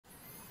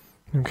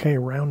Okay,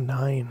 round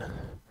 9.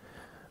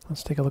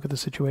 Let's take a look at the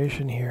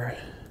situation here.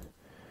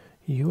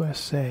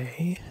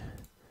 USA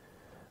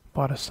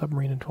bought a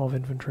submarine and 12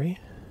 infantry.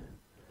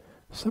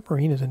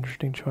 Submarine is an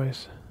interesting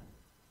choice.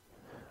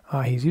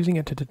 He's using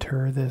it to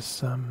deter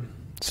this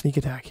sneak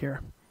attack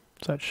here.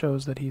 So that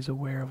shows that he's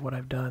aware of what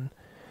I've done.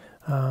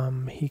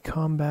 He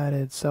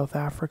combated South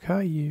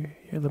Africa. You're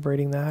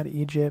liberating that.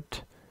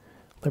 Egypt,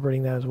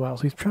 liberating that as well.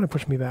 So he's trying to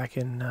push me back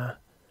in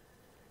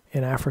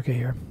Africa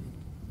here.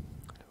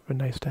 It would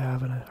be nice to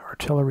have an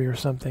artillery or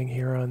something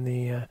here on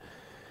the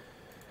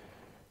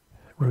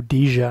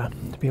Rhodesia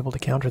to be able to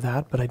counter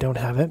that, but I don't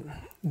have it.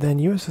 Then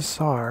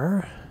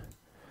USSR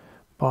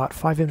bought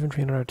 5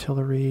 infantry and an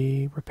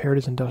artillery, repaired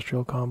his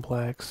industrial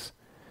complex,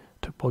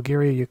 took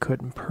Bulgaria, Yakut,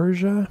 and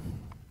Persia.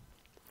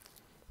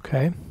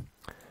 Okay.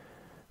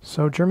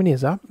 So Germany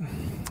is up.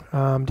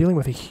 Dealing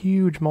with a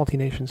huge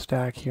multi-nation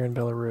stack here in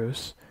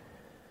Belarus.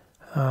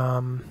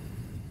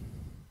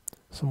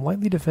 Some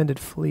lightly defended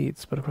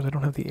fleets, but of course I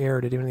don't have the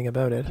air to do anything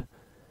about it.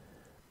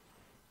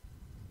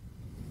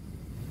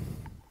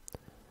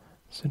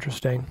 It's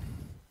interesting.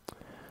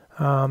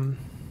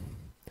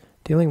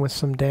 Dealing with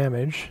some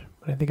damage,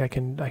 but I think I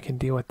can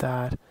deal with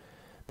that.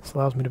 This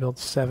allows me to build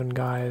 7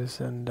 guys,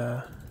 and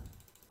then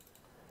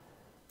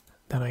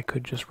I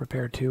could just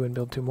repair 2 and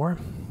build 2 more.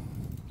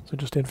 So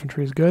just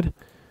infantry is good.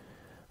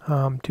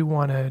 Do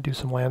want to do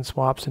some land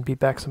swaps and beat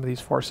back some of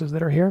these forces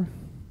that are here.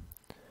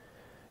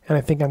 And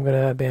I think I'm going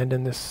to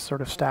abandon this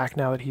sort of stack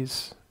now that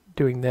he's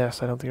doing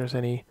this. I don't think there's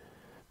any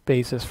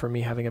basis for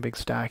me having a big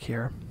stack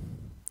here.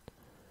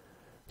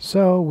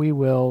 So we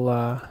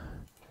will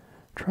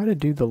try to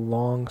do the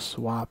long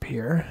swap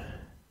here.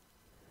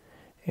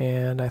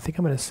 And I think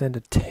I'm going to send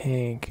a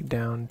tank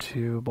down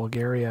to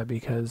Bulgaria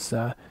because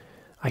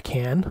I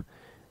can.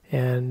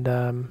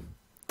 And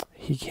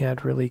he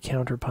can't really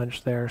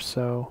counterpunch there,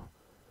 so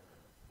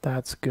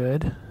that's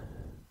good.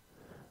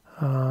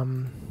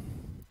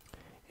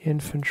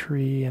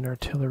 Infantry and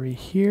artillery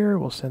here.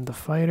 We'll send the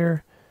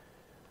fighter.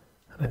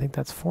 And I think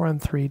that's 4 on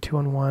 3, 2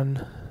 on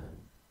 1.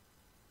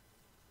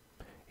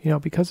 You know,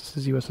 because this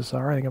is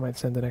USSR, I think I might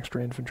send an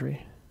extra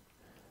infantry.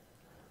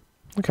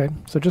 Okay,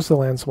 so just the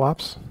land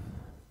swaps.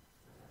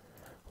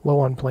 Low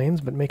on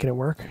planes, but making it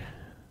work.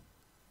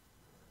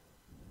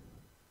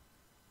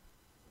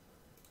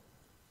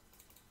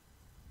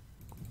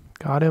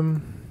 Got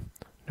him.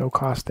 No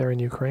cost there in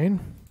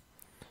Ukraine.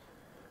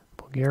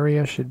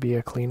 Bulgaria should be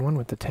a clean one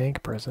with the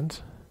tank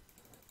present.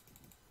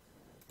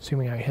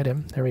 Assuming I hit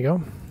him. There we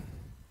go.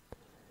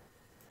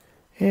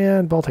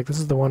 And Baltic, this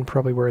is the one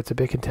probably where it's a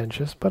bit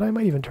contentious, but I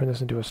might even turn this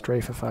into a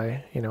strafe if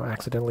I,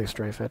 accidentally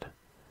strafe it.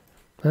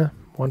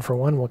 1 for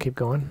 1, we'll keep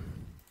going.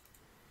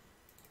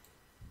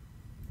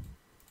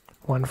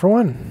 1 for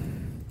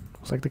 1.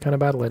 Looks like the kind of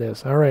battle it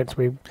is. Alright, so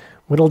we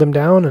whittled him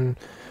down and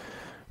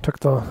took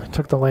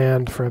the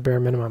land for a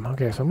bare minimum.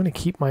 Okay, so I'm going to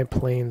keep my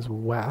planes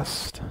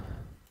west.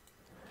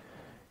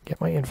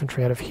 Get my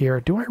infantry out of here.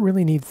 Do I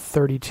really need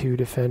 32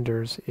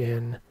 defenders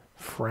in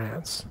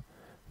France?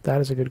 That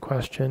is a good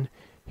question.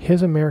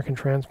 His American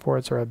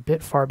transports are a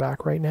bit far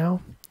back right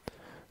now,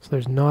 so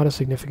there's not a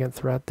significant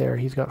threat there.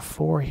 He's got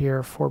 4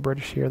 here, 4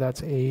 British here,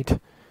 that's 8.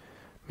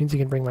 Means he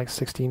can bring like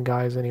 16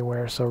 guys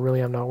anywhere, so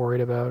really I'm not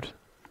worried about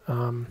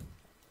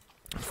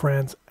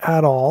France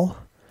at all.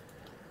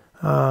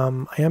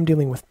 I am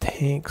dealing with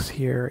tanks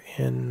here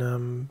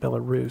in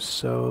Belarus,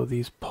 so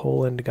these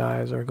Poland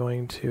guys are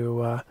going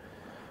to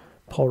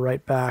pull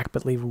right back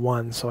but leave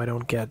 1, so I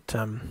don't get,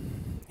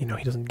 he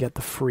doesn't get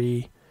the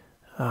free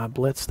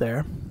blitz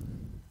there.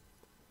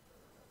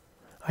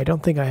 I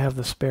don't think I have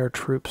the spare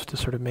troops to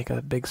sort of make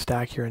a big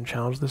stack here and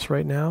challenge this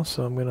right now,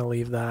 so I'm going to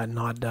leave that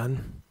not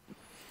done.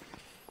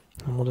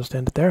 And we'll just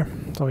end it there.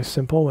 It's always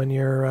simple when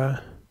you're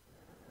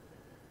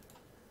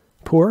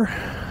poor,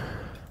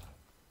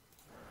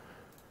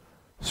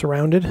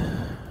 surrounded.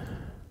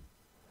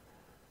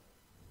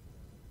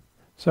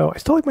 So I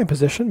still like my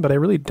position, but I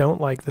really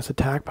don't like this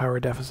attack power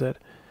deficit.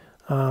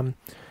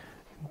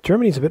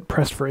 Germany's a bit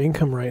pressed for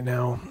income right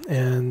now,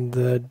 and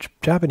the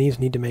Japanese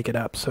need to make it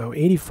up. So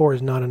 84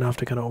 is not enough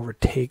to kind of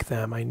overtake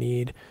them. I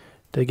need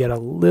to get a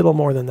little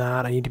more than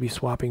that. I need to be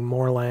swapping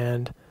more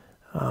land.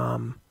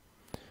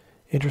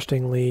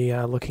 Interestingly,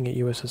 looking at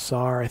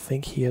USSR, I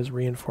think he has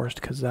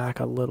reinforced Kazakh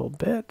a little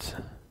bit.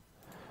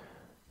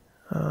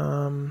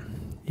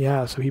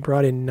 Yeah, so he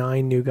brought in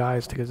 9 new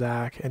guys to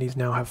Kazakh, and he's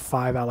now have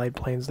 5 allied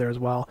planes there as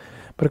well.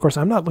 But of course,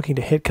 I'm not looking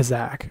to hit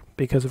Kazakh,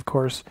 because of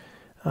course,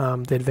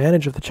 the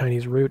advantage of the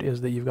Chinese route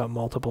is that you've got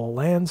multiple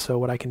lands, so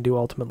what I can do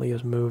ultimately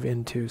is move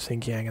into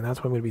Xinjiang, and that's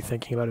what I'm going to be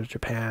thinking about as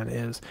Japan,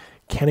 is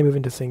can I move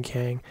into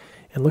Xinjiang?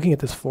 And looking at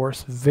this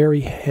force,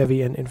 very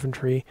heavy in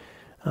infantry,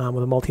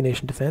 with a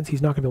multi-nation defense,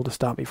 he's not going to be able to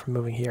stop me from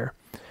moving here.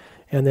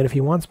 And then if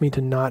he wants me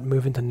to not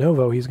move into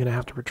Novo, he's going to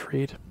have to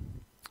retreat.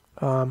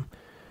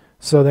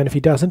 So then if he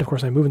doesn't, of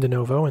course I move into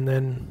Novo, and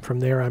then from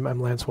there I'm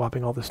land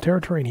swapping all this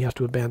territory, and he has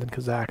to abandon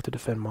Kazakh to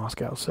defend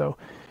Moscow. So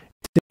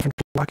it's different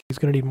luck. He's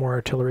going to need more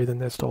artillery than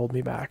this to hold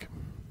me back.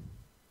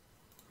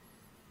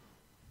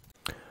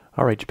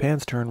 All right,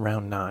 Japan's turn,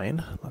 round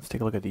 9. Let's take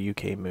a look at the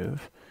UK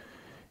move.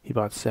 He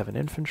bought 7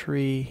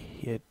 infantry.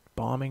 He had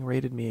bombing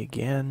raided me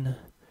again.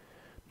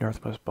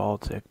 Northwest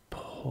Baltic,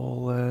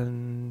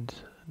 Poland.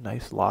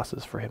 Nice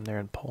losses for him there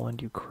in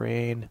Poland,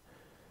 Ukraine.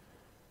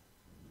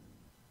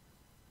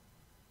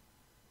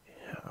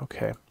 Yeah,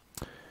 okay.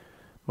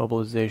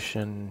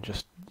 Mobilization,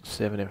 just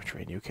 7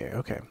 infantry in UK.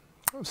 Okay.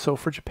 So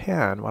for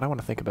Japan, what I want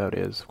to think about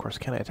is, of course,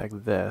 can I attack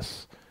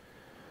this?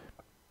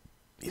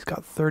 He's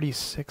got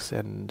 36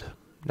 and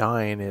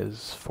 9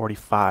 is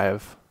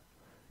 45.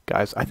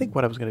 Guys, I think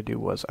what I was going to do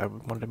was I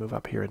wanted to move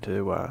up here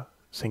into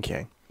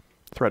Xinjiang,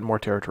 threaten more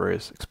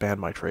territories,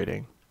 expand my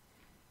trading.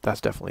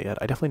 That's definitely it.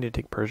 I definitely need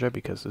to take Persia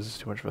because this is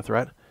too much of a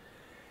threat.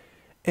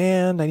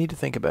 And I need to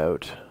think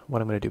about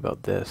what I'm going to do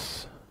about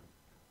this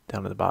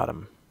down at the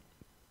bottom.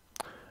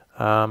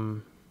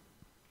 I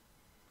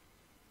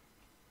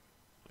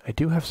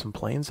do have some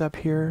planes up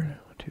here.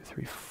 1, 2,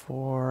 3,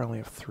 4. I only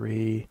have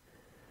 3.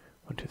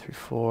 1, 2, 3,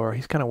 4.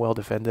 He's kind of well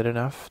defended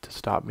enough to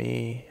stop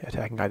me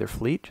attacking either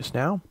fleet just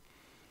now.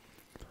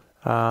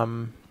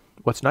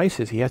 What's nice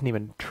is he hasn't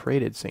even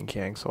traded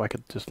Xinjiang, so I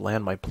could just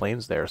land my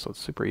planes there, so it's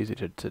super easy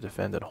to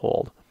defend and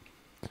hold.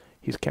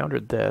 He's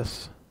countered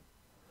this.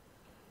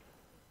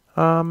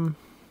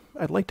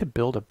 I'd like to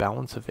build a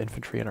balance of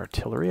infantry and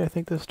artillery, I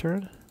think, this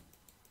turn.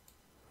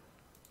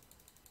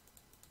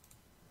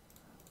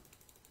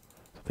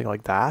 Something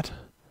like that.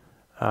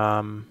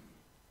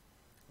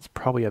 It's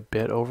probably a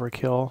bit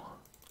overkill.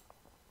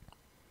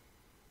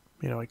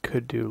 You know, I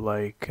could do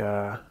like...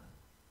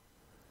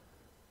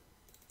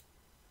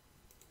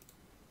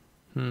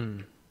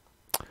 Do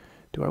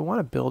I want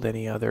to build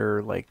any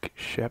other, like,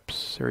 ships,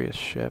 serious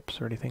ships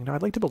or anything? No,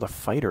 I'd like to build a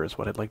fighter is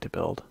what I'd like to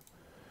build.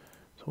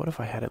 So what if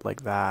I had it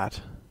like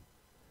that?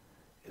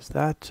 Is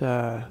that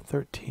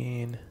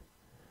 13?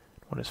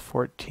 One is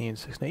 14,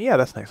 16. Yeah,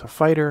 that's nice. A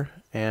fighter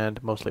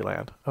and mostly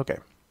land. Okay.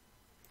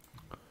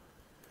 I'm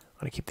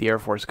going to keep the Air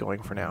Force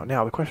going for now.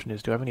 Now, the question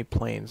is, do I have any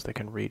planes that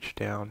can reach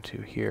down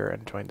to here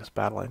and join this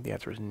battle line? The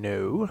answer is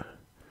no.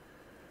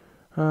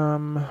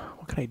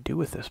 What can I do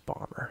with this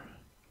bomber?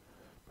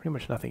 Pretty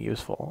much nothing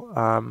useful.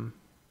 I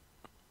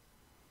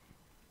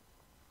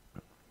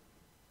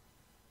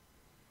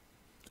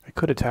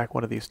could attack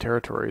one of these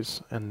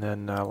territories and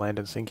then land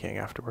in Xinjiang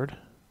afterward.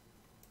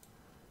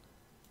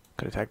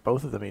 Could attack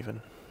both of them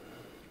even.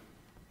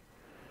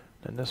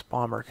 Then this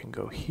bomber can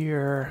go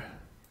here.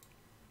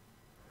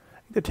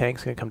 I think the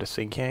tank's going to come to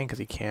Xinjiang because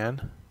he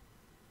can.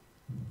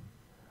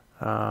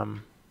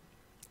 And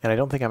I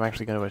don't think I'm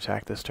actually going to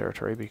attack this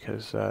territory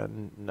because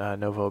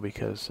Novo,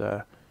 because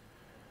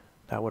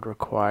that would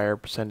require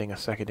sending a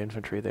second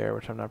infantry there,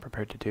 which I'm not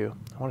prepared to do.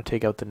 I want to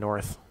take out the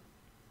north.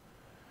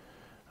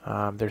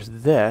 There's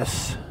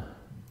this.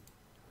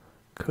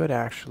 Could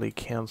actually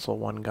cancel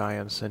one guy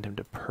and send him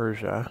to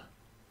Persia.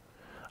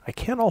 I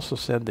can also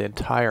send the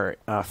entire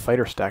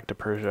fighter stack to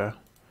Persia,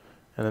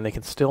 and then they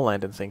can still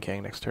land in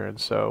Xinjiang next turn,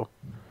 so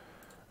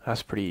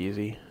that's pretty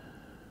easy.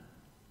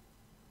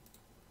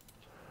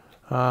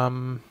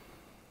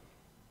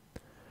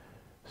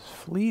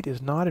 Fleet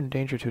is not in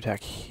danger to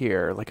attack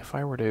here. Like if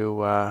I were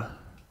to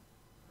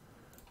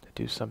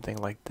do something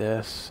like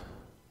this.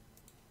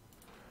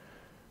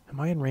 Am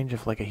I in range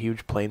of like a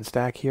huge plane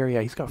stack here? Yeah,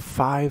 he's got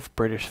 5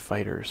 British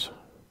fighters.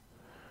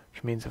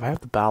 Which means if I have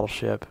the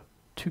battleship,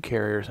 2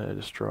 carriers and a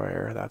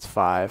destroyer, that's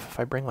 5. If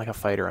I bring like a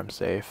fighter, I'm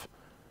safe.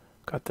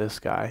 Got this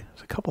guy.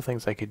 There's a couple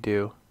things I could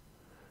do.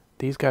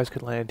 These guys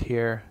could land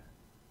here.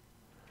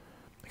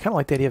 I kind of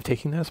like the idea of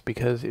taking this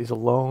because he's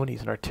alone,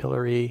 he's an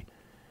artillery.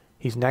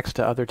 He's next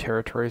to other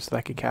territories that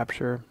I could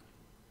capture.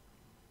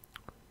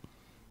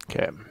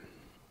 Okay.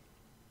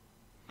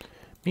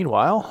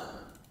 Meanwhile,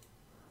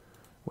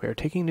 we are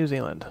taking New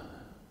Zealand.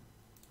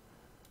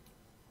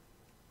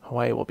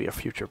 Hawaii will be a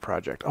future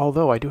project.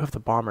 Although I do have the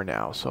bomber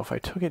now, so if I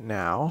took it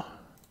now,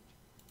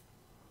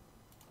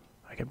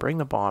 I could bring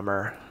the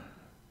bomber,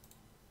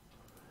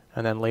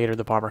 and then later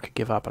the bomber could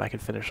give up and I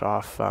could finish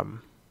off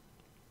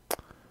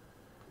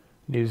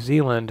New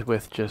Zealand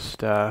with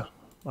just a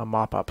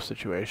mop-up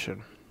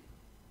situation.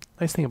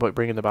 Nice thing about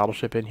bringing the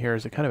battleship in here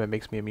is it kind of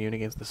makes me immune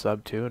against the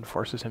sub too and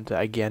forces him to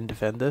again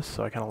defend this,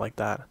 so I kind of like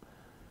that.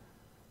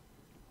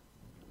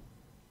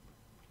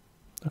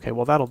 Okay,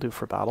 well that'll do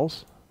for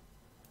battles.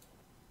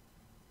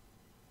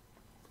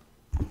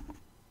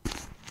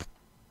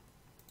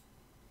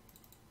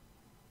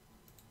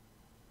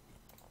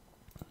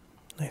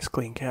 Nice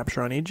clean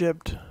capture on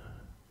Egypt.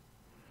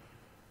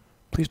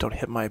 Please don't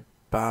hit my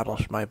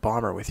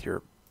bomber with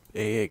your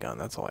AA gun,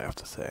 that's all I have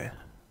to say.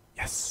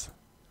 Yes.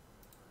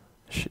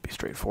 Should be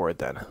straightforward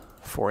then.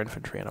 4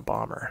 infantry and a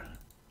bomber.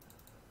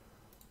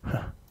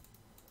 Huh.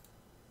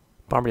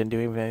 Bomber didn't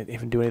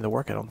even do any of the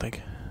work, I don't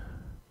think.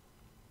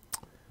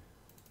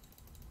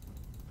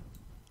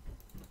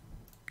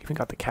 Even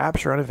got the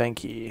capture on a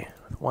Venki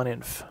with 1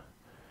 inf.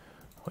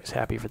 Always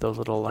happy for those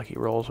little lucky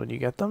rolls when you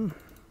get them.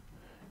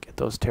 Get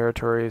those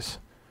territories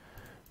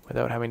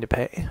without having to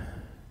pay.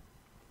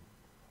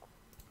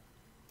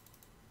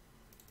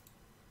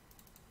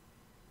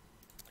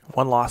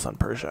 One loss on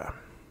Persia.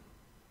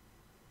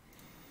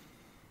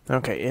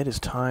 Okay, it is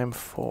time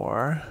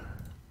for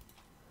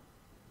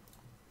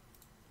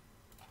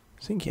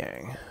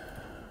Xinjiang.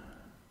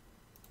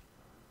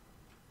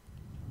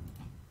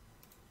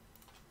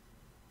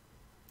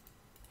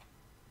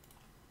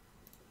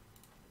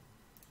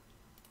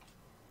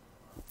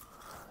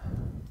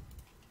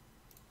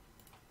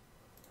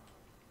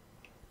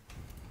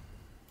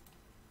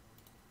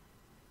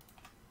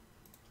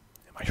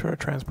 Am I short of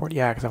transport?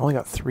 Yeah, because I've only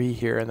got 3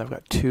 here, and I've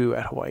got 2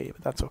 at Hawaii,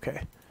 but that's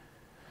okay.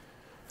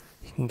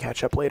 You can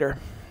catch up later.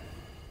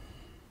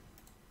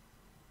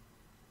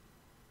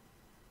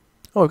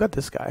 Oh, I've got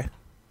this guy.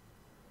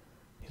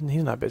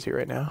 He's not busy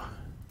right now.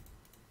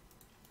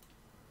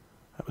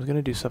 I was going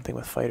to do something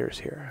with fighters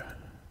here.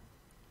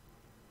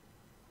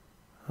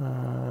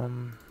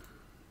 Let's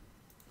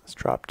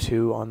drop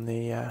 2 on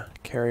the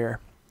carrier.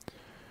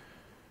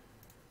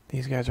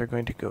 These guys are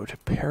going to go to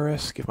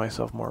Paris, give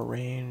myself more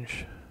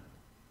range.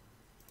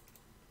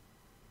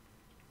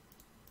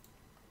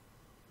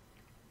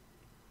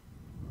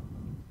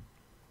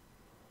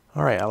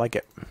 Alright, I like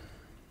it.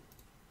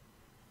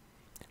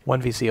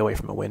 1 VC away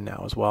from a win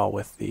now as well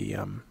with the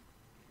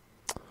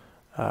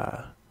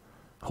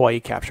Hawaii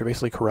capture.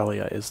 Basically,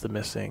 Karelia is the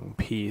missing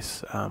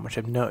piece, which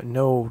I have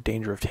no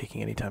danger of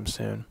taking anytime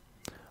soon.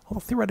 Well,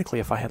 theoretically,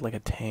 if I had like a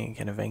tank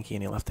and a Venki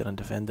and he left it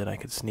undefended, I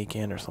could sneak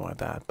in or something like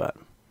that, but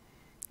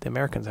the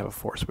Americans have a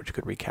force which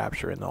could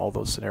recapture in all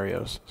those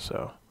scenarios,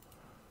 so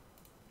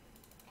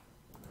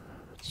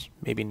it's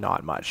maybe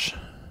not much.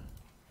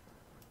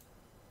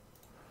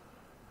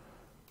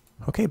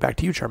 Okay, back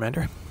to you,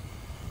 Charmander.